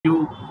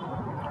you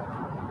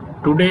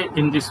today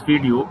in this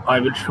video I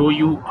will show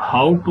you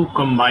how to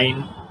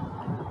combine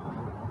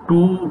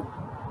two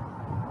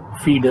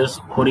feeders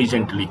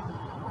horizontally.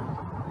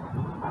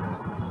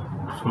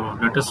 So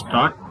let us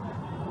start.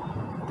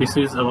 This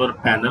is our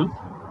panel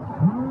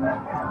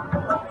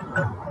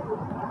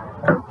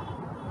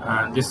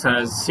and this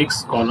has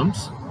 6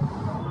 columns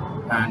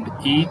and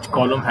each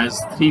column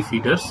has 3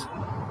 feeders.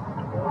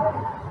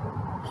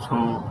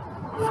 So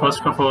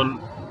first of all,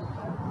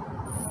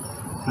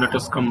 let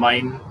us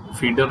combine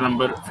feeder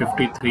number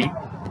 53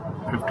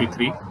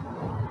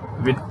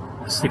 with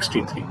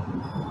 63.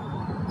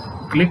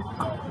 Click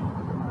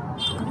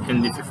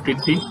in the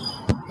 53,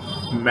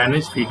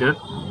 manage feeder,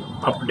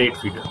 update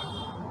feeder,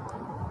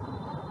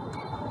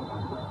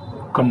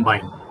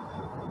 combine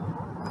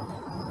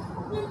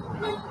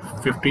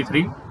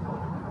 53.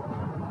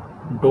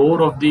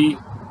 Door of the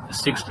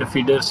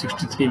feeder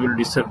 63 will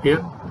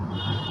disappear.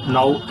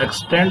 Now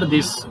extend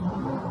this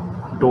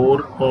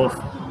door of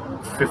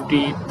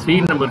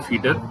 53 number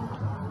feeder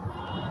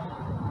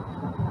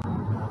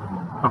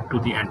up to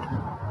the end,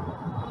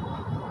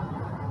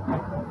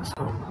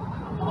 so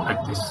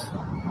like this,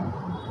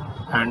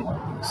 and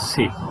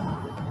save.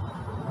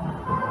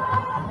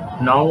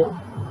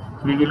 Now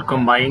we will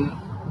combine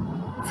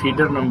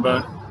feeder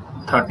number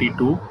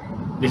 32,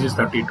 this is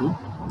 32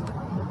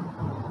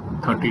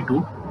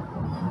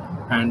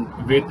 and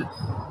with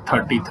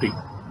 33.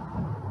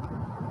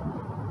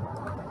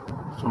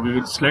 So we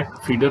will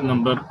select feeder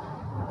number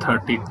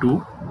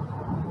 32.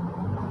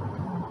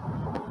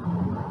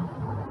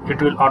 It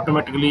will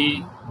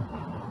automatically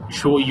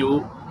show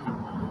you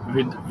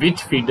with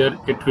which feeder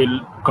it will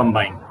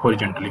combine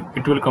horizontally.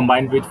 It will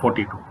combine with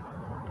 42.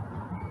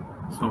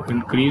 So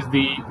increase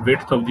the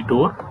width of the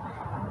door.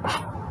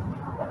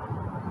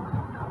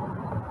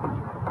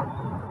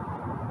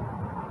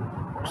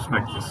 It's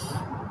like this.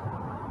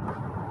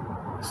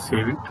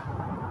 Save it.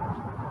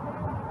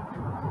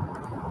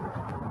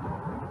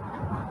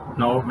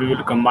 Now we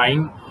will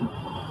combine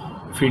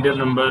feeder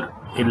number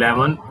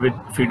 11 with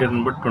feeder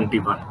number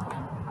 21.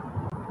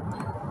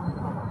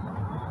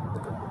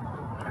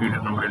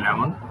 Feeder number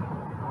 11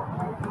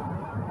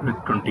 with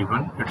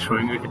 21. It's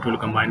showing it will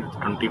combine with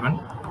 21.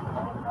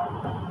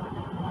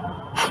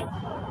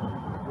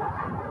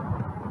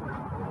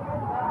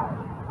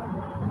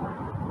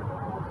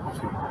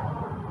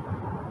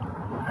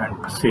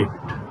 And save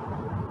it.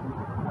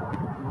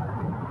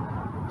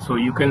 So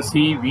you can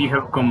see we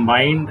have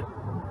combined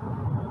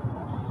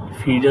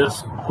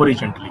feeders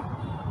horizontally.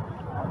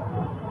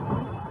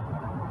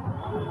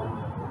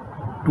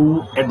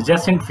 Two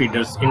adjacent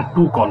feeders in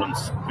 2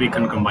 columns we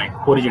can combine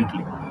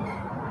horizontally.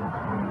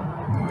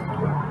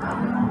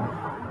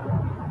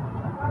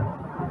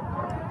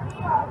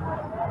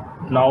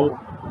 Now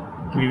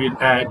we will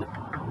add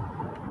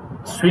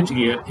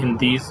switchgear in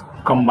these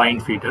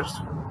combined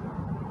feeders.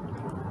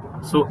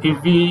 So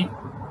if we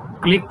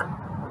click,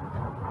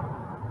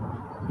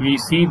 we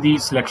see the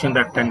selection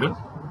rectangle,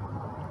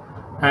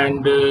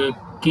 and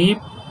keep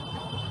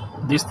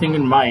this thing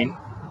in mind.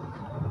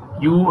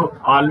 You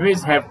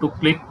always have to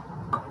click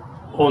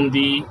on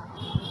the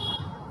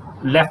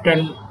left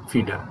hand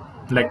feeder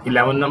like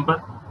 11 number,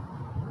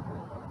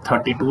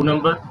 32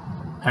 number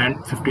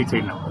and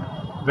 53 number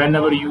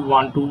whenever you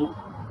want to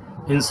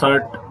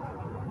insert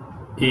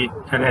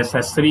an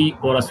accessory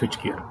or a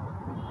switchgear.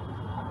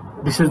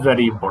 This is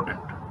very important.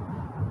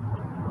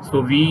 So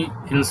we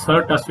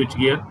insert a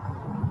switchgear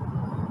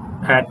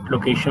at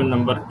location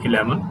number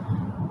 11,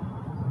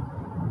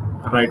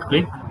 right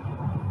click,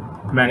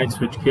 manage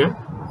switchgear,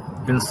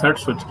 insert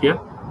switchgear.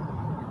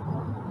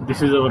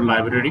 This is our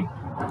library.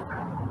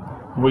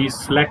 We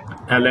select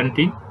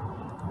LNT,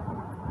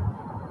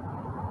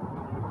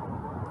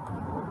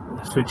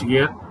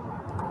 switchgear,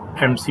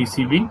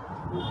 MCCB,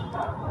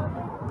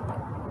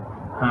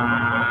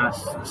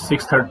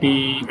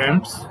 630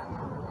 amps,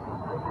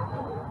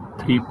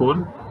 3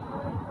 pole.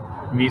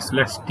 We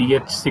select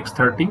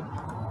TH630.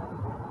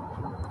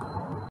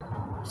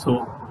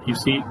 So you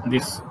see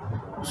this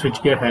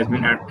switchgear has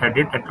been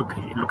added at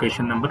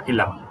location number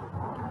 11.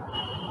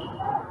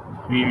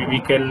 We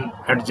can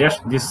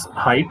adjust this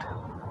height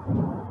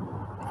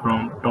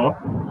from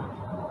top,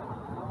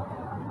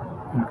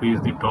 increase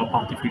the top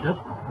of the feeder.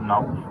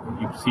 Now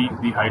you see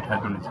the height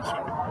has been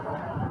adjusted.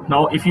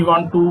 Now if you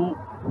want to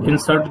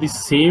insert the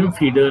same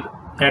feeder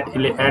at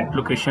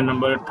location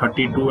number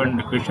 32 and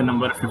location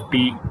number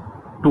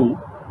 52,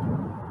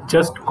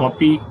 just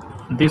copy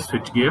this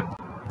switchgear,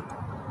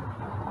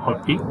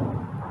 copy,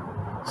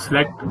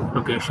 select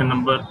location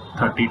number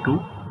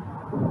 32,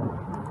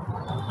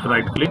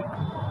 right click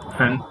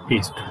and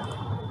paste.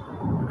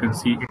 You can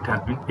see it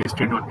has been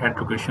pasted at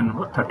location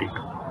number 32.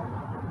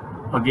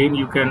 Again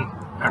you can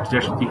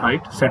adjust the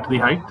height, set the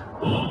height,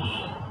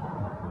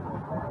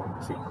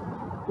 see,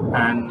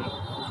 and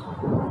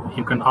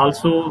you can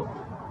also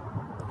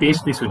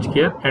paste the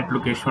switchgear at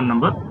location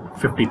number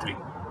 53.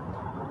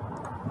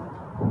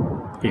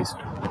 Paste,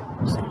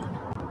 see,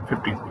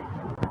 53.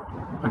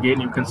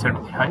 Again you can set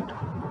the height.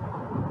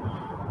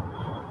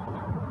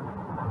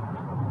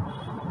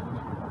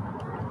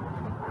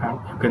 and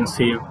you can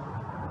save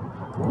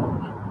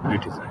the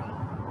design.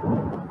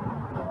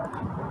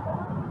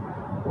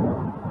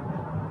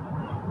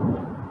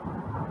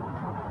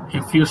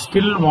 If you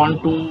still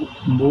want to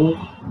move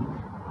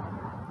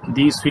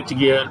the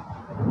switchgear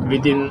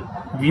within,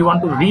 we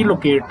want to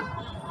relocate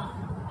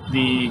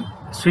the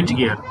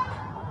switchgear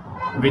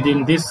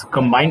within this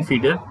combined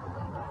feeder,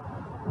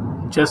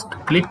 just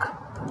click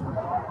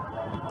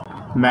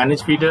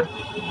manage feeder,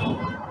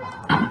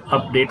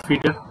 update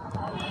feeder.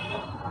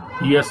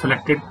 You have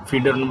selected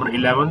feeder number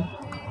 11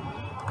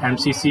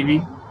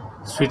 MCCV,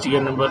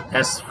 switchgear number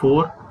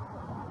S4.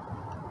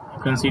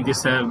 You can see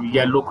this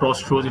yellow cross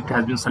shows it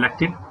has been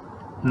selected.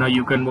 Now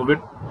you can move it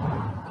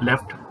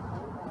left,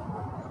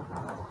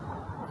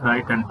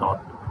 right and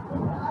top.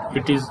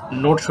 It is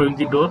not showing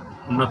the door,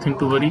 nothing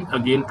to worry.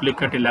 Again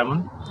click at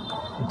 11,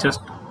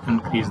 just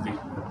increase the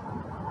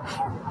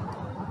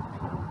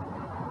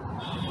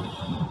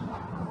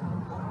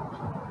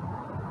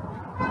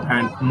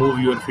and move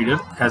your feeder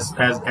as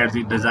at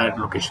the desired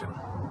location.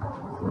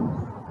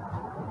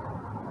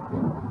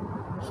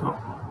 So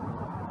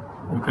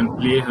you can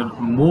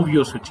move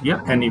your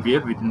switchgear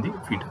anywhere within the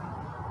feeder.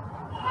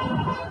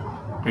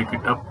 Take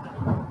it up,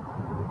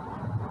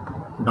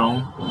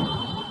 down,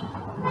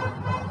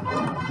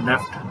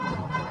 left,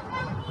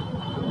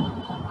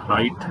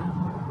 right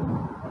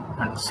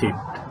and save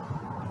it.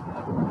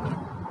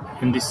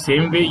 In the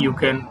same way you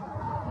can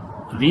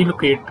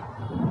relocate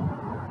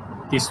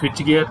the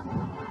switchgear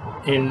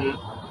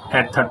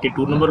at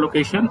 32 number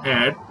location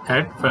at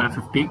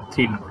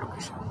 53 number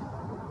location.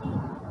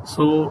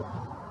 So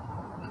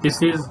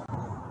this is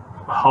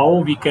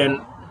how we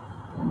can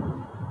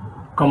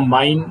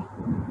combine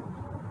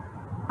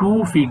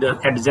two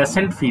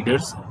adjacent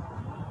feeders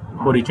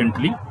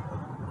horizontally,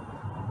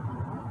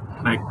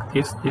 like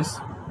this.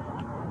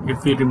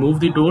 If we remove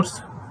the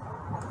doors,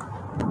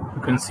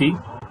 you can see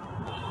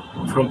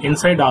from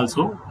inside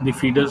also the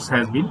feeders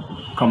has been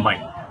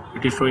combined.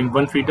 It is showing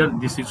one feeder.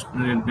 This is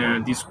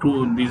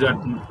these are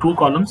two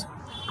columns,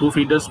 two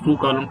feeders, two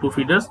column, two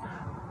feeders,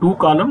 two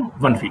column,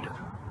 one feeder.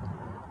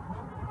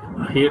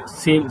 Here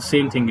same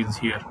thing is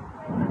here.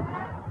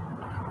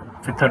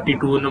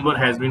 32 number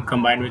has been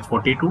combined with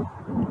 42,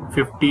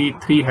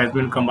 53 has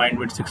been combined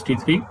with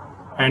 63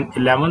 and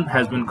 11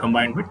 has been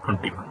combined with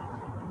 21.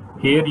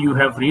 Here you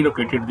have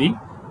relocated the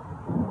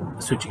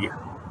switchgear.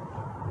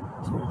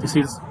 So this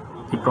is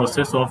the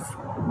process of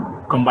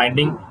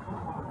combining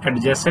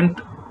adjacent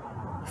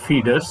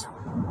feeders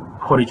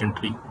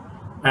horizontally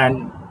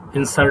and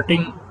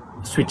inserting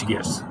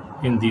switchgears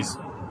in these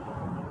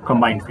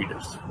combined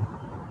feeders.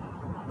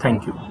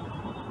 Thank you.